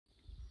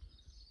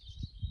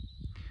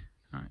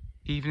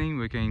evening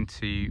we're going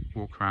to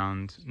walk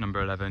around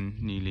number 11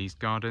 New Lee's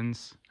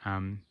Gardens,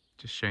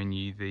 just showing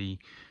you the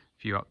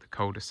view up the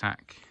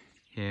cul-de-sac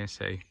here.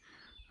 So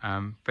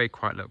very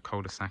quiet little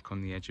cul-de-sac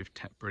on the edge of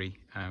TETBURY,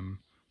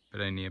 but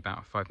only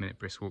about a 5-minute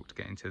brisk walk to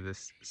get into the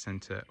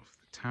centre of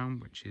the town,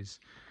 which is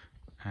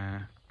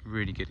a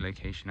really good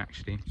location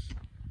actually.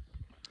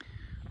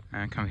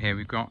 Come here,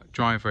 we've got a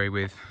driveway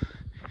with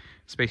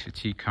space for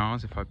 2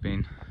 cars if I've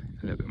been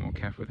a little bit more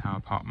careful with how I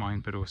park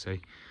mine, but also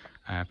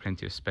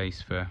plenty of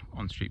space for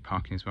on-street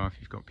parking as well if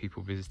you've got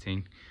people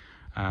visiting.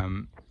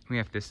 We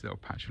have this little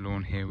patch of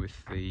lawn here with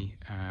the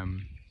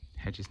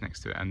hedges next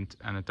to it, and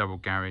a double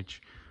garage.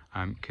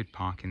 Could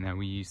park in there.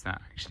 We use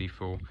that actually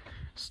for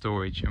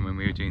storage, and when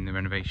we were doing the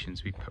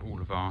renovations we put all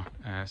of our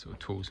sort of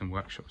tools and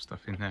workshop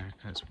stuff in there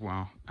as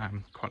well.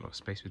 Quite a lot of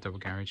space with double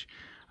garage.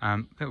 A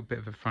little bit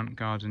of a front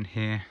garden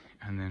here,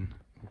 and then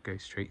we'll go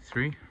straight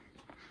through.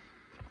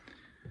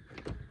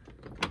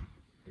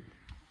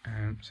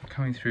 So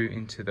coming through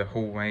into the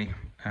hallway,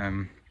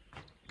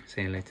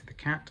 say hello to the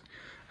cat.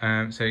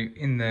 So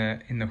in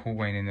the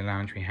hallway and in the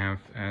lounge we have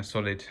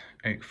solid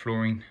oak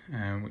flooring,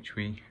 which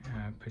we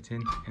put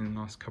in the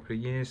last couple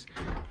of years.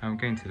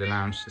 Going to the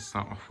lounge to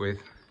start off with.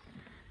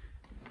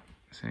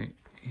 So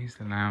here's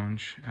the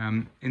lounge.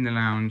 In the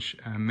lounge,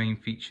 main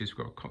features,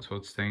 we've got a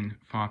Cotswold stone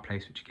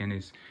fireplace, which again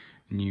is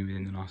new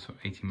within the last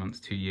 18 months,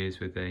 2 years,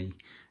 with a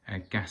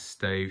gas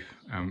stove,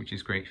 which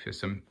is great for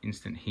some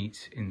instant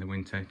heat in the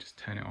winter. Just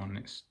turn it on and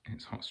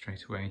it's hot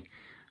straight away.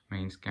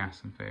 Main's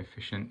gas and very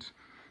efficient.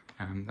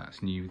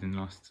 That's new within the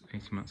last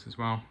 18 months as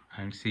well.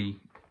 See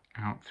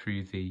out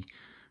through the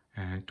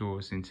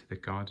doors into the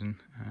garden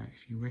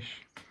if you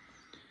wish.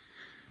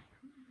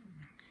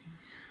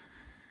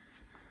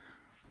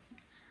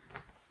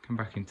 Come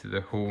back into the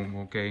hall and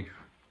we'll go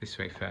this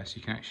way first.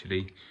 You can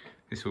actually,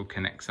 this all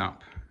connects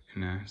up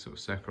in a sort of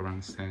circle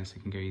around the stairs, so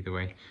you can go either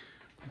way.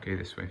 We'll go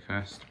this way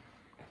first.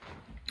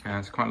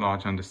 It's quite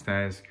large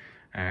understairs,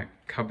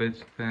 cupboard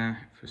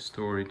there for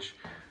storage,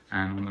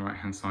 and on the right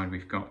hand side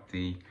we've got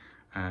the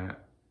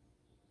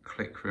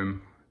click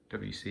room,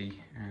 WC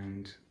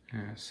and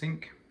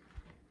sink.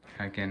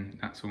 Again,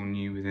 that's all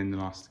new within the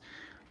last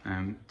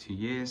 2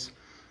 years.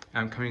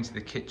 Coming into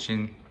the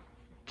kitchen.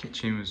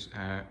 Kitchen was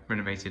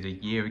renovated a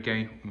year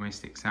ago,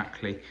 almost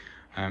exactly.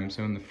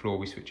 So on the floor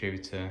we switch over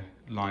to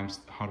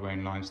hardware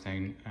and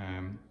limestone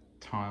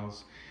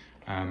tiles.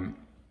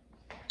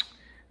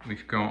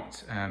 We've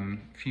got a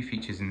few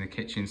features in the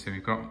kitchen, so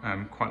we've got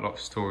quite a lot of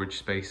storage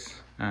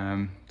space,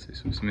 so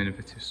some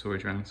innovative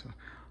storage around, so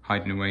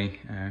hiding away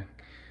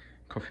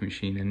coffee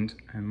machine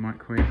and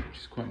microwave, which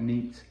is quite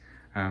neat.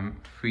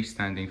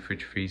 Freestanding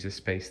fridge freezer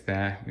space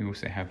there. We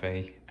also have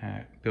a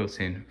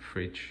built-in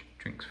fridge,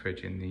 drinks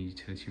fridge in the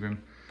utility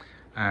room.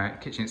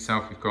 Kitchen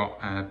itself, we've got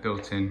a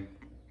built-in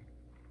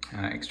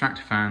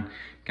extractor fan,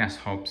 gas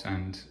hobs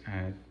and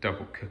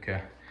double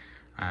cooker.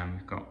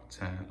 We've got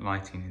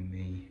lighting in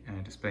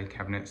the display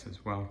cabinets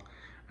as well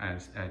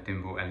as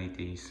dimmable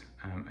LEDs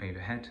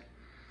overhead.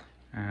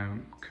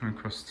 Coming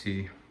across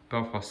to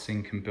Belfast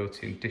sink and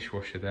built-in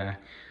dishwasher there,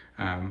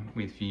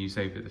 with views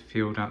over the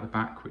field out the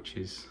back, which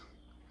is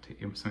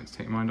something to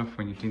take your mind off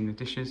when you're doing the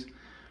dishes.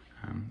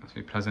 That's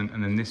really pleasant.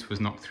 And then this was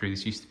knocked through.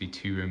 This used to be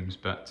 2 rooms,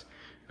 but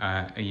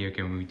a year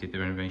ago when we did the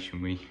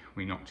renovation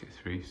we knocked it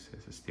through, so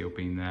there's a steel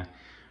beam there,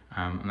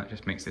 and that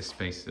just makes this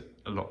space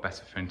a lot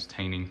better for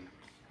entertaining.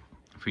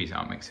 Frees it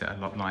out, makes it a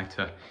lot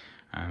lighter,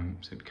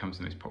 so it becomes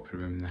the most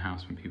popular room in the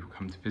house when people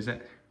come to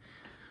visit.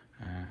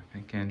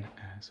 Again,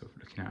 sort of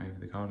looking out over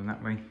the garden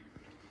that way.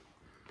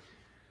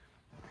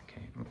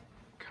 Okay, we'll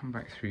come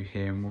back through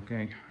here and we'll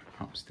go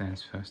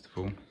upstairs first of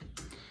all.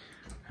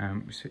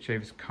 We switch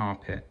over to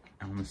carpet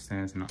on the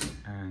stairs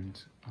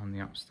and on the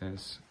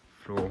upstairs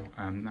floor.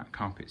 That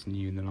carpet's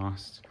new in the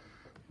last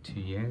 2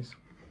 years.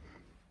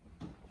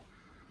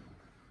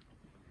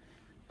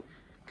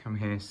 Come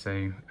here,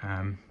 so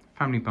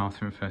family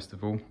bathroom first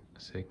of all.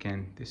 So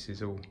again, this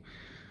is all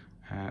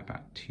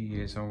about 2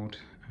 years old,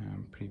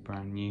 pretty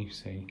brand new.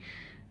 So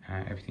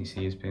everything you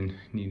see has been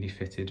newly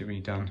fitted,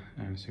 redone.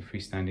 So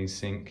freestanding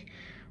sink,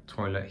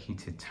 toilet,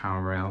 heated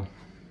towel rail.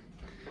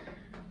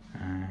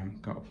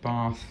 Got a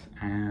bath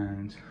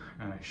and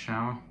a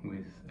shower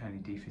with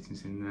LED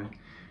fittings in the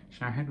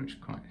shower head, which is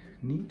quite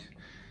neat.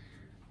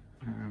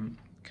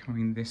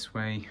 Coming this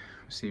way,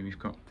 see we've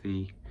got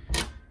the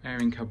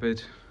airing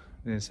cupboard.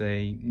 There's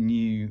a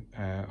new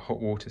hot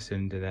water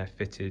cylinder there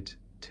fitted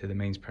to the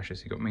mains pressure,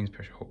 so you've got mains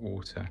pressure hot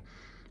water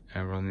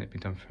rather than it be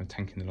done from a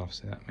tank in the loft,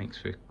 so that makes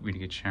for really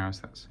good showers.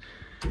 That's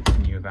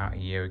new about a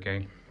year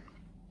ago.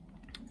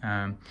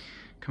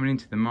 Coming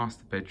into the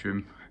master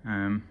bedroom,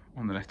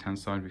 on the left hand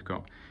side we've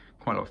got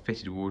quite a lot of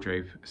fitted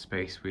wardrobe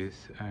space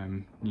with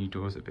new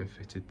doors that have been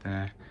fitted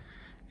there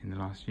in the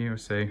last year or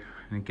so.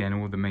 And again,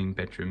 all the main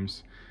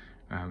bedrooms,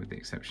 with the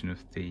exception of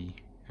the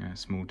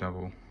small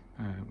double,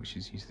 which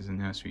is used as a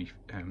nursery,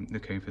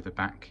 look over the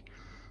back,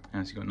 so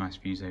you've got nice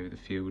views over the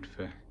field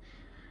for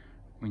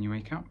when you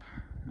wake up.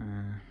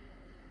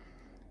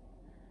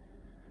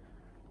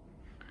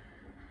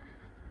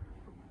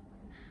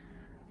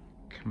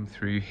 Come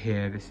through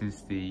here, this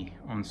is the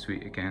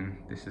ensuite again.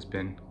 This has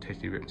been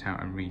totally ripped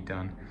out and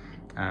redone.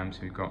 So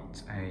we've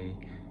got a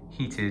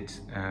heated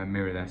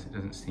mirror there so it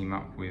doesn't steam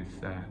up with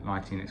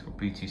lighting. It's got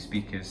Bluetooth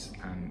speakers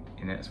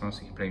in it as well,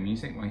 so you can play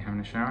music while you're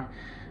having a shower,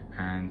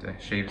 and a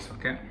shaver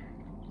socket.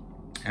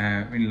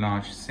 Really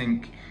large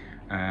sink,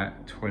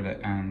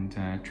 toilet and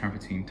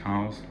travertine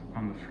tiles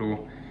on the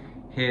floor.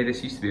 Here,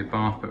 this used to be a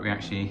bath, but we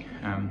actually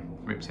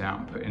ripped it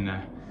out and put in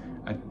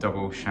a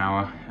double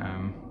shower,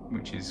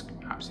 which is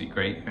absolutely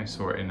great. I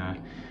saw it in a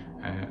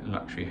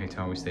luxury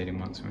hotel we stayed in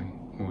once, and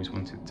we always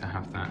wanted to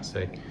have that.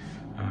 So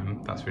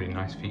that's a really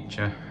nice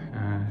feature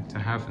to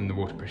have, and the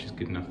water pressure is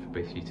good enough for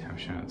both of you to have a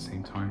shower at the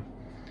same time.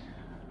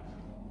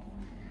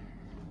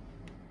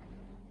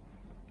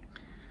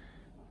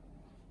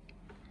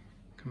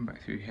 Come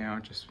back through here,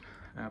 I'll just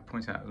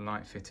point out the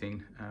light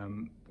fitting.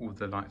 All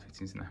the light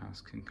fittings in the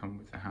house can come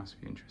with the house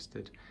if you're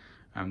interested.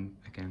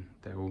 Again,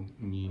 they're all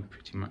new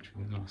pretty much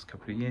within the last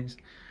couple of years.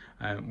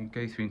 We'll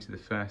go through into the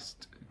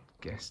first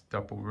guest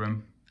double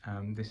room.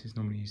 This is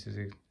normally used as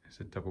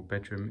a double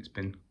bedroom. It's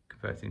been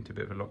converted into a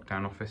bit of a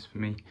lockdown office for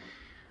me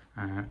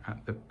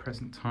at the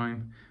present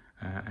time.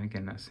 And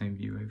again, that same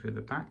view over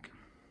the back.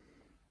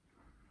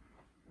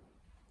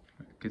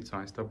 Good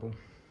size double.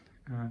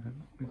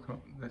 We've got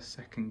the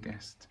second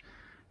guest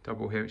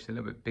double here, which is a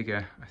little bit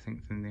bigger, I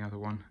think, than the other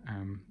one.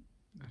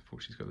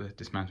 Unfortunately, it's got the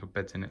dismantled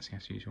beds in it, so you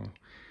have to use your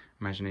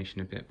imagination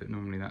a bit, but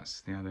normally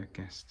that's the other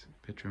guest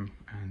bedroom.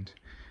 And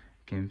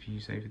again,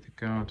 views over the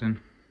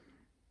garden.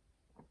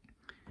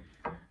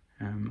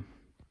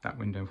 That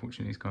window,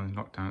 unfortunately, has gone in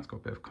lockdown. It's got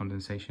a bit of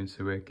condensation,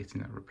 so we're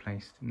getting that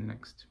replaced in the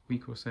next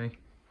week or so.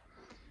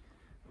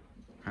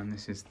 And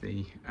this is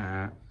the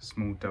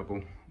small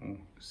double or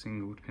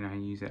single, depending on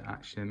how you use it.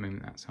 Actually, at the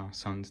moment, that's our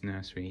son's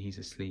nursery. He's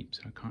asleep,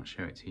 so I can't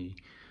show it to you.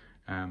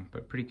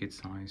 But pretty good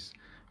size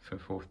for a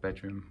fourth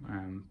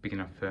bedroom. Big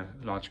enough for a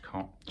large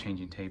cot,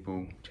 changing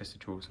table, chest of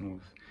drawers, and all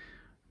of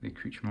the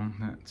accoutrement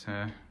that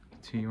a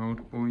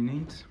 2-year-old boy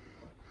needs.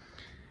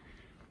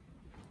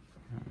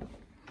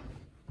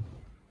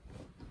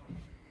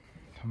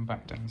 Come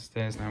back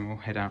downstairs now, and we'll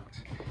head out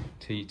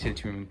to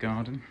utility room and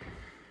garden.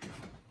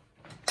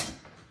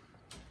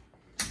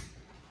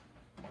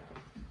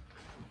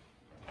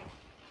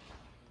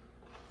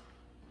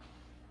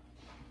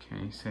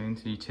 Okay, so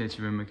into the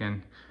utility room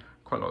again,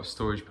 quite a lot of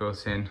storage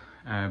built in,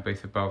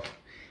 both above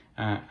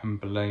and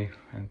below,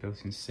 and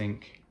built-in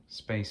sink,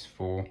 space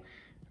for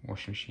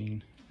washing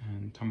machine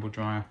and tumble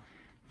dryer,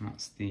 and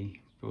that's the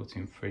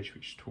built-in fridge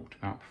which I talked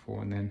about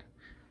before, and then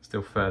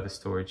still further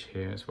storage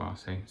here as well.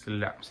 So it's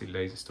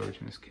absolutely loads of storage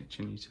in this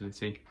kitchen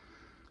utility.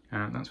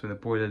 That's where the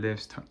boiler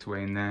lives, tucked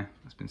away in there.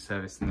 That's been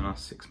serviced in the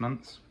last 6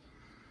 months.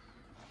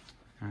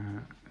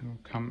 We'll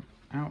come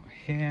out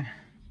here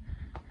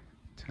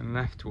to the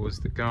left towards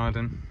the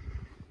garden.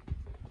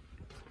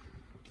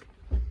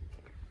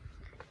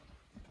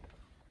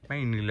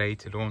 Mainly laid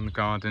to lawn the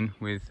garden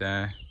with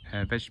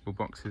vegetable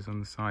boxes on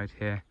the side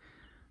here,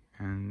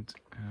 and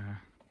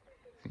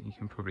I think you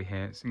can probably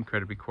hear it's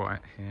incredibly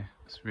quiet here.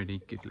 It's a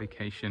really good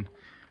location,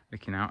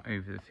 looking out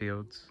over the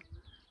fields.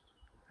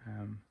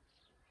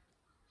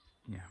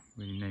 Yeah,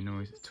 really no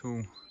noise at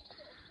all.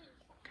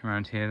 Come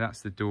around here,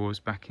 that's the doors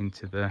back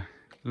into the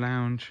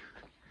lounge.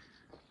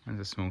 There's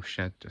a small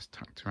shed just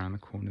tucked around the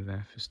corner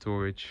there for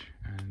storage,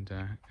 and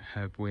a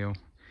herb wheel,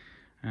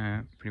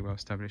 pretty well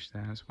established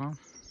there as well.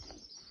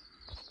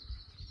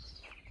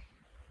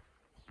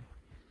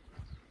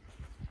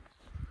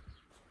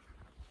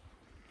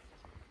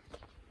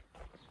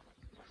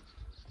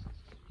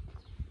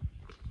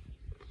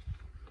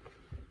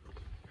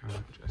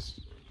 I'll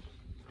just,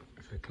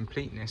 for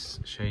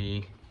completeness, show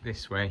you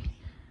this way.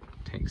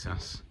 Takes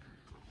us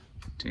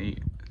to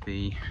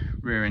the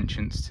rear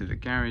entrance to the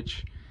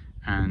garage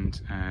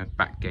and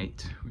back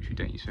gate, which we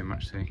don't use so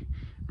much, so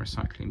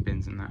recycling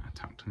bins and that are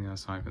tucked on the other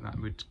side, but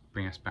that would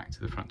bring us back to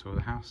the front door of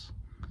the house,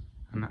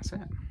 and that's it.